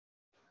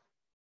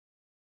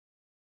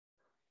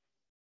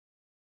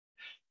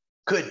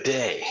Good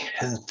day,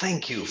 and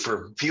thank you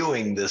for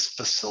viewing this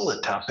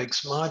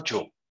FaciliTopics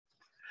module.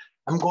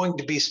 I'm going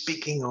to be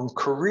speaking on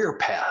career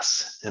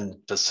paths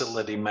in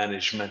facility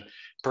management,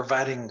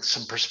 providing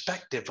some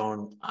perspective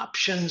on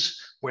options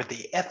where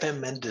the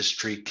FM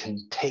industry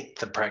can take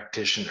the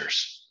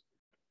practitioners.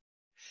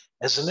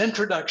 As an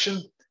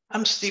introduction,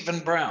 I'm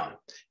SBrown,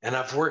 and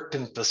I've worked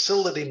in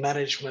facility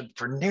management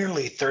for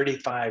nearly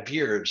 35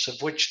 years,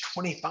 of which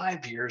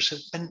 25 years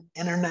have been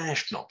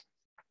international.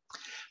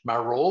 My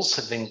roles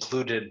have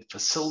included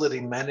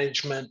facility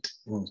management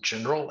in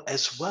general,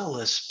 as well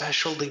as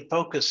specialty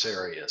focus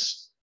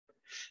areas.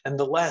 And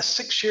the last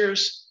 6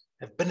 years,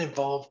 I've been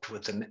involved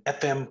with an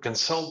FM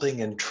consulting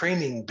and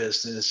training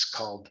business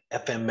called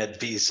FM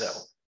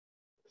Adviso.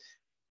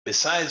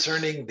 Besides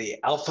earning the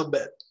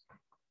alphabet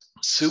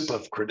soup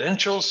of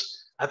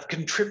credentials, I've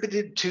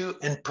contributed to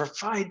and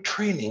provide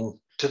training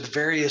to the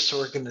various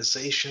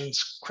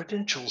organizations'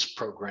 credentials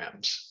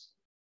programs.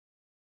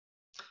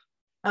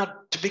 Now,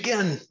 to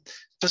begin,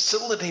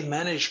 facility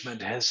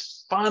management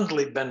has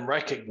fondly been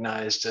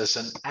recognized as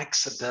an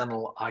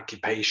accidental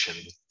occupation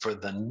for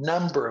the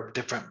number of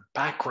different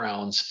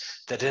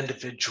backgrounds that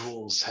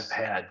individuals have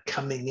had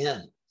coming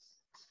in.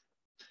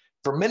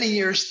 For many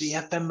years, the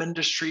FM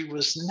industry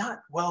was not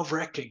well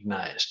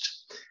recognized.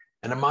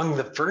 And among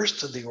the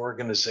first of the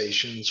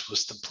organizations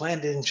was the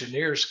Plant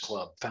Engineers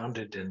Club,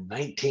 founded in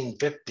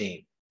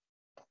 1915.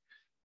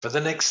 For the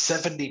next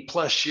 70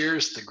 plus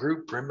years, the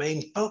group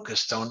remained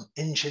focused on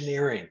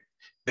engineering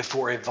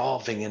before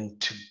evolving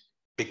into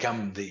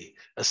become the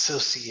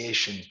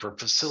Association for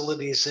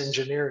Facilities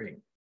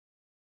Engineering.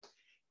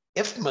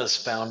 IFMA's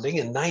founding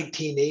in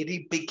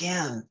 1980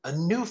 began a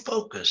new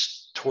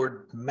focus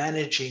toward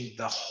managing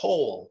the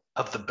whole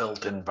of the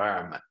built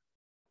environment.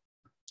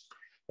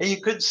 And you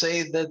could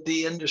say that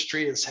the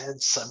industry has had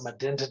some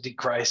identity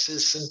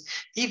crisis, and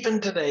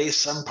even today,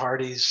 some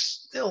parties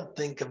still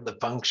think of the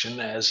function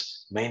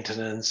as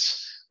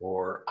maintenance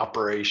or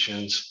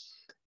operations,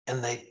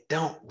 and they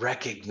don't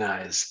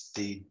recognize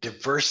the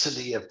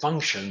diversity of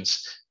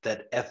functions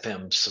that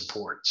FM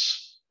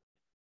supports.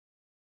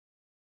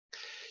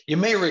 You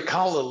may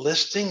recall a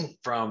listing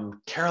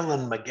from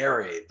Carolyn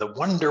McGarry, the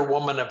Wonder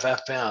Woman of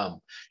FM.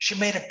 She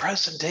made a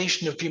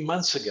presentation a few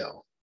months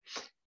ago,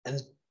 and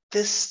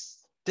this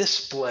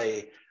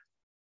display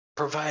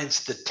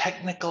provides the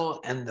technical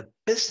and the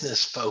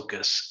business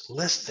focus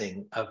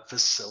listing of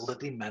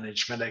facility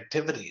management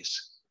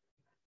activities.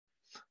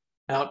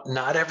 Now,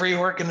 not every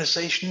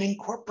organization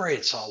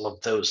incorporates all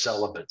of those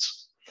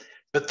elements,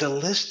 but the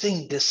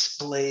listing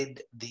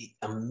displayed the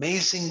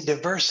amazing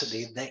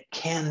diversity that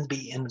can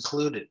be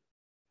included.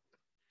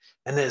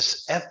 And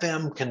as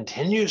FM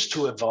continues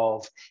to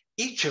evolve,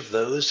 each of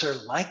those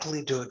are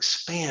likely to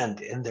expand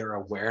in their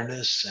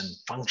awareness and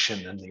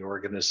function in the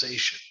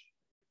organization.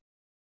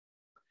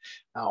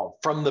 Now,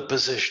 from the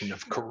position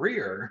of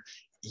career,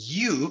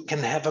 you can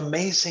have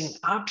amazing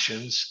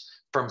options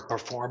from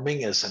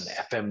performing as an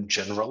FM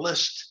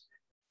generalist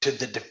to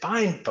the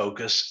defined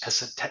focus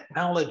as a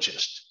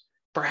technologist,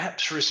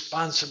 perhaps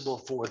responsible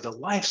for the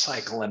life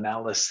cycle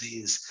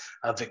analyses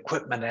of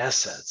equipment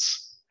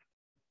assets.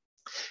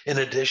 In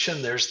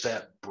addition, there's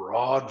that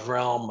broad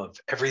realm of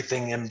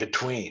everything in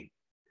between,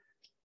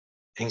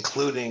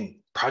 including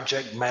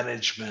project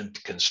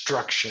management,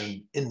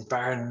 construction,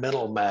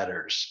 environmental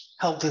matters,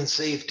 health and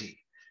safety,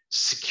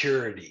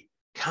 security,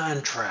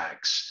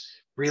 contracts,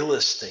 real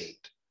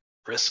estate,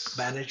 risk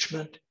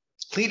management,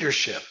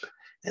 leadership,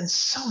 and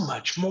so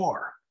much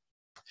more.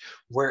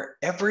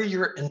 Wherever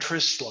your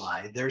interests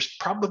lie, there's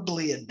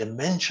probably a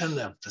dimension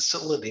of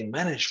facility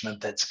management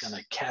that's going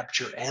to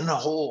capture and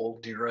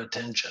hold your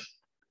attention.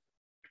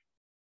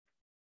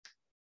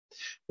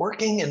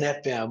 Working in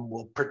FM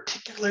will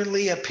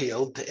particularly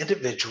appeal to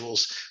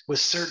individuals with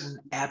certain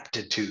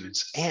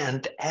aptitudes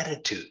and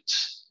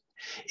attitudes.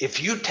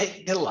 If you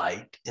take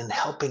delight in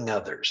helping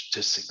others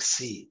to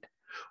succeed,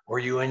 or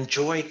you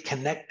enjoy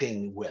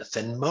connecting with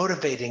and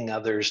motivating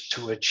others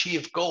to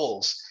achieve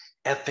goals,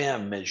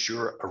 FM is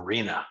your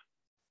arena.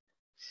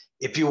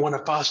 If you want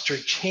to foster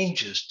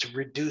changes to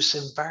reduce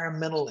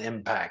environmental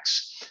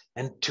impacts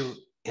and to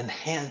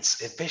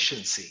enhance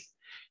efficiency,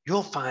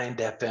 you'll find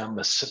FM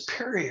a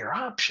superior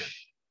option.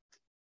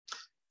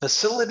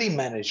 Facility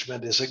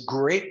management is a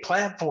great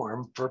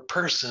platform for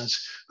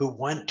persons who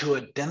want to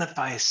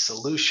identify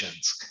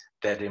solutions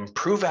that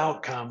improve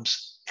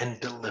outcomes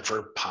and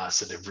deliver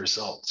positive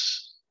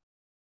results.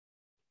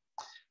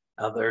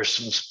 Now, there are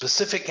some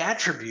specific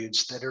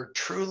attributes that are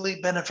truly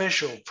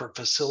beneficial for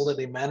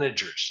facility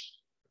managers.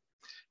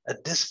 A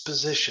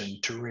disposition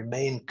to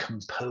remain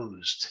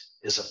composed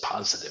is a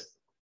positive.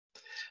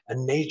 A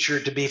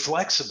nature to be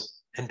flexible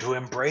and to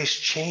embrace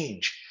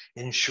change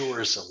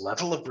ensures a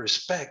level of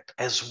respect,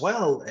 as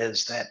well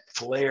as that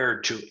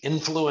flair to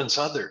influence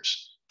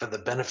others for the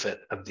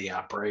benefit of the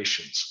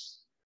operations.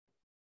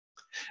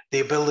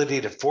 The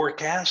ability to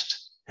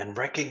forecast and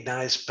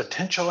recognize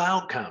potential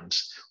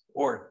outcomes,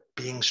 or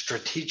being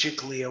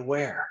strategically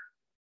aware.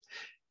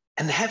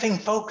 And having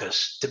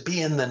focus to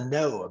be in the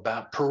know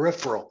about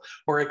peripheral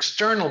or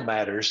external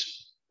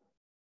matters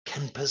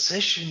can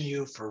position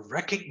you for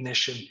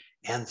recognition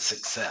and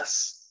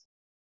success.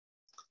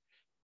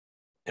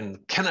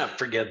 And cannot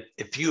forget,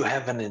 if you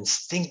have an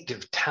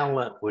instinctive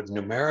talent with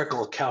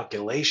numerical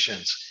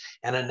calculations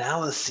and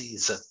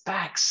analyses of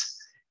facts,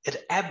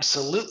 it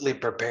absolutely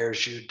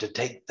prepares you to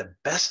take the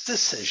best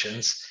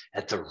decisions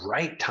at the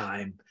right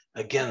time,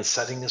 again,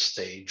 setting a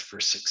stage for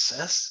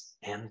success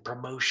and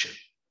promotion.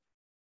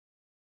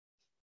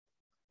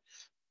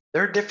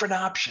 There are different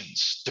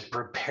options to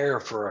prepare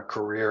for a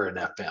career in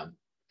FM.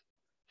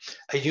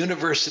 A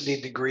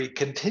university degree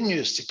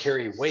continues to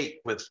carry weight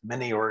with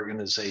many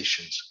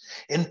organizations,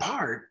 in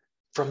part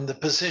from the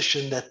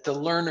position that the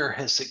learner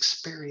has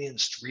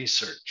experienced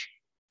research,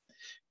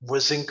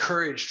 was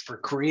encouraged for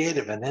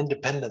creative and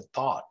independent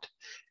thought,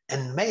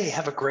 and may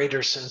have a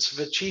greater sense of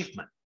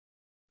achievement.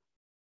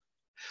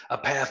 A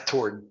path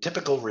toward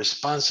typical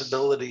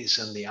responsibilities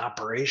in the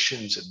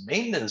operations and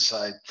maintenance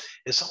side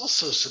is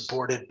also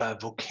supported by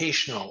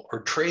vocational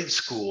or trade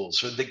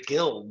schools or the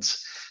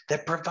guilds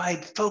that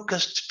provide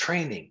focused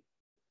training.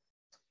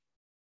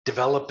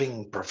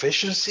 Developing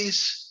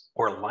proficiencies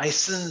or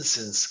license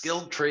in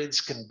skilled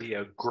trades can be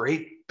a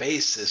great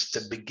basis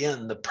to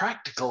begin the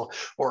practical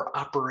or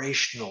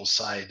operational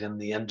side in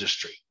the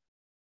industry.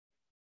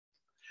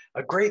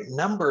 A great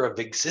number of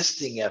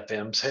existing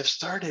FMs have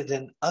started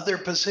in other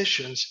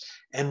positions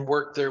and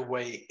worked their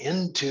way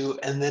into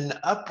and then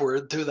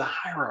upward through the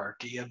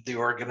hierarchy of the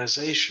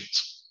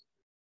organizations.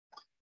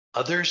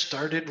 Others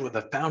started with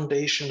a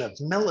foundation of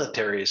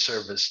military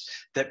service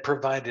that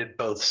provided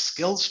both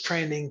skills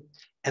training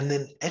and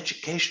then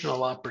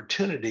educational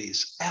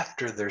opportunities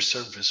after their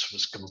service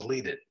was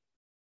completed.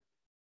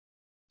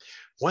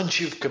 Once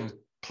you've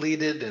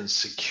completed and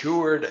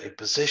secured a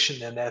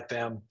position in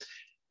FM,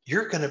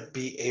 you're going to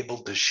be able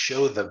to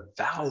show the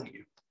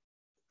value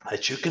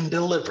that you can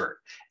deliver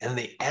and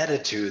the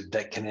attitude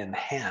that can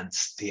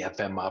enhance the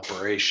FM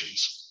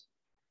operations.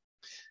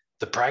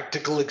 The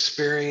practical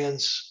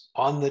experience,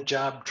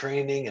 on-the-job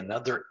training, and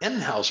other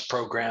in-house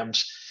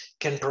programs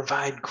can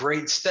provide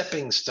great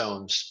stepping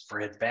stones for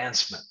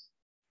advancement.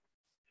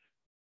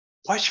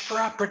 Watch for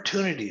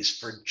opportunities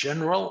for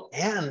general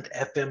and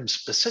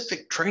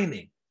FM-specific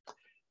training,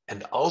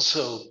 and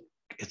also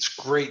it's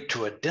great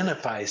to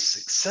identify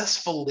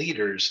successful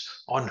leaders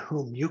on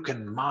whom you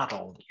can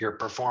model your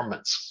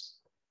performance.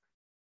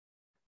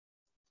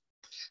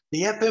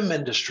 The FM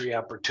industry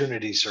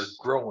opportunities are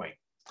growing,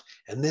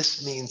 and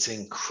this means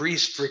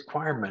increased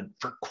requirement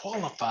for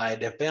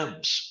qualified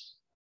FMs.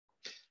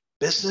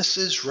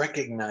 Businesses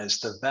recognize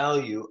the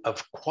value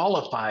of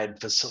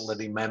qualified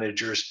facility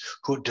managers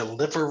who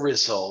deliver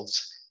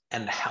results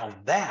and how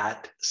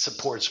that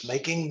supports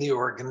making the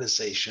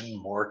organization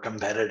more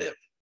competitive.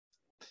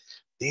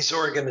 These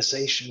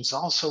organizations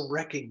also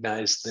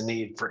recognize the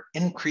need for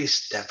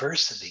increased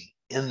diversity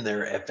in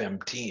their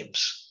FM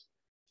teams.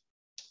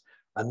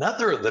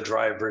 Another of the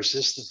drivers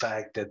is the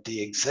fact that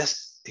the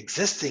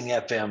existing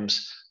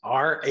FMs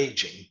are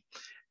aging,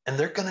 and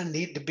they're going to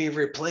need to be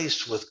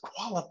replaced with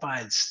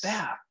qualified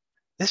staff.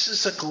 This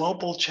is a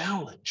global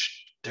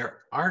challenge. There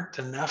aren't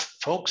enough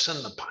folks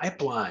in the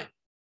pipeline.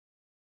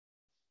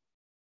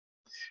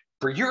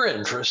 For your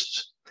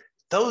interest,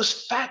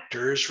 those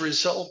factors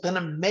result in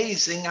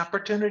amazing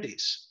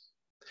opportunities.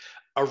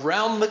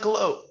 Around the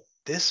globe,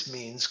 this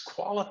means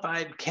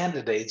qualified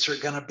candidates are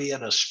going to be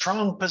in a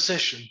strong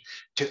position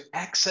to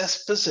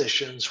access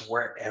positions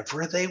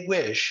wherever they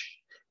wish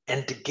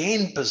and to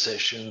gain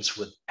positions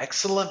with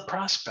excellent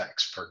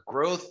prospects for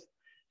growth,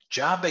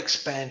 job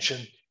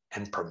expansion,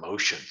 and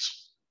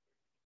promotions.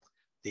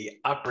 The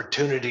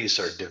opportunities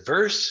are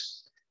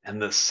diverse, and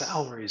the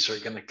salaries are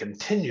going to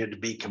continue to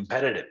be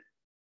competitive.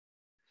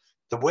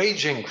 The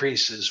wage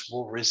increases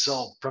will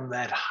result from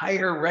that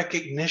higher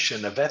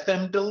recognition of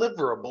FM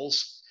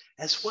deliverables,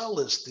 as well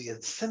as the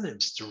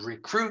incentives to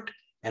recruit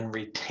and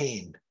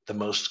retain the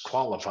most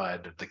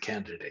qualified of the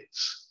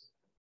candidates.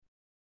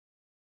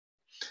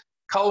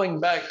 Calling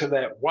back to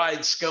that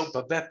wide scope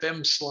of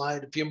FM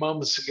slide a few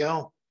moments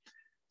ago,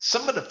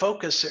 some of the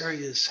focus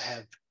areas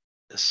have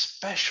a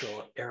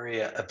special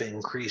area of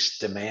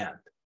increased demand.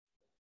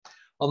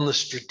 On the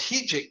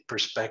strategic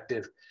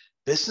perspective,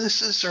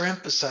 businesses are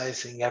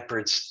emphasizing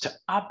efforts to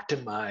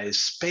optimize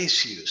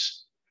space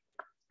use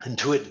and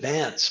to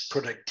advance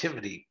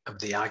productivity of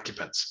the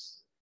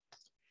occupants.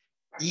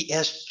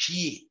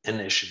 ESG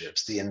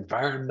initiatives, the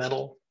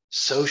environmental,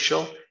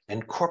 social,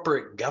 and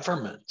corporate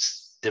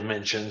governance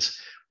dimensions,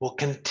 will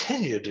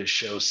continue to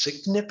show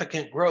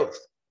significant growth.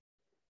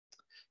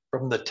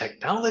 From the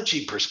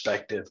technology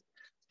perspective,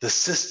 the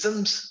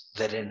systems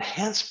that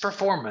enhance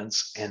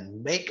performance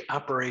and make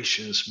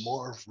operations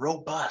more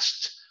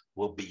robust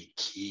will be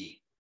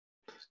key.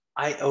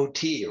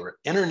 IoT, or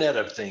Internet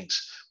of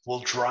Things,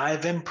 will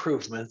drive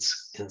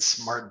improvements in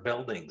smart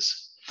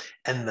buildings,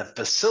 and the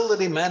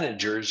facility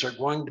managers are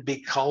going to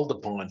be called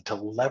upon to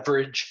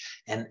leverage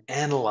and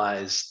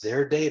analyze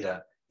their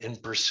data in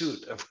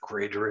pursuit of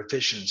greater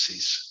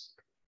efficiencies.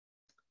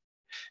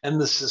 And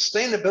the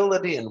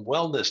sustainability and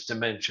wellness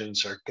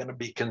dimensions are going to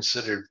be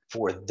considered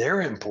for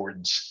their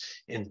importance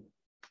in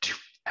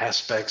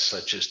aspects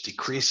such as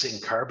decreasing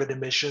carbon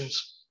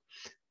emissions,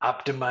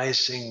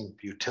 optimizing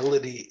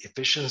utility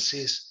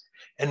efficiencies,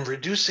 and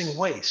reducing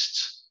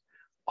wastes,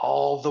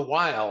 all the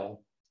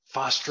while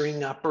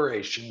fostering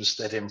operations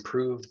that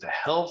improve the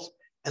health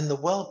and the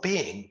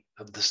well-being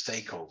of the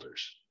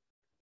stakeholders.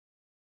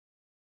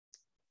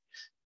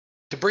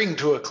 To bring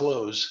to a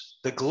close,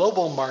 the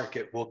global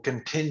market will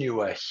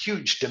continue a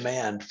huge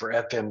demand for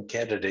FM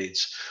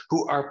candidates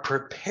who are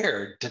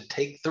prepared to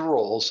take the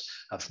roles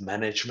of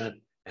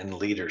management and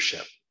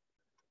leadership.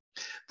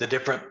 The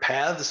different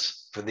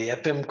paths for the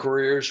FM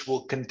careers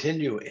will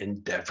continue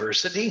in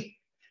diversity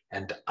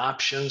and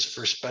options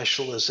for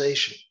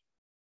specialization.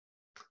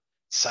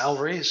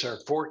 Salaries are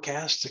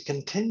forecast to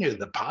continue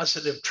the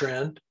positive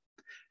trend,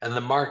 and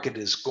the market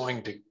is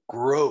going to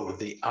grow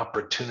the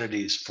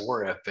opportunities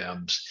for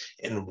FMs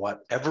in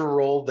whatever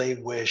role they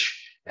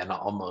wish and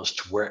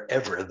almost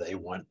wherever they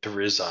want to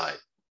reside.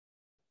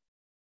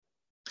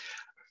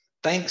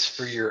 Thanks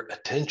for your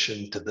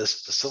attention to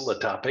this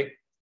FaciliTopic.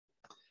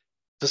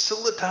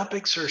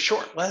 FaciliTopics are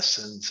short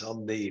lessons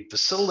on the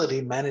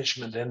facility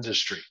management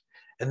industry,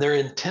 and they're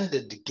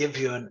intended to give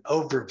you an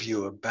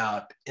overview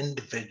about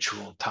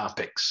individual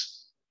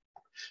topics.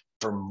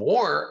 For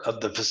more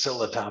of the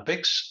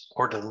FaciliTopics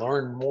or to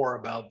learn more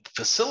about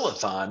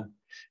Facilithon,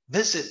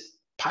 visit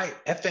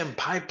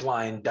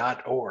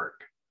fmpipeline.org.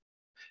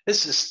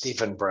 This is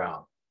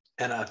SBrown,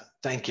 and I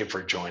thank you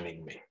for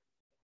joining me.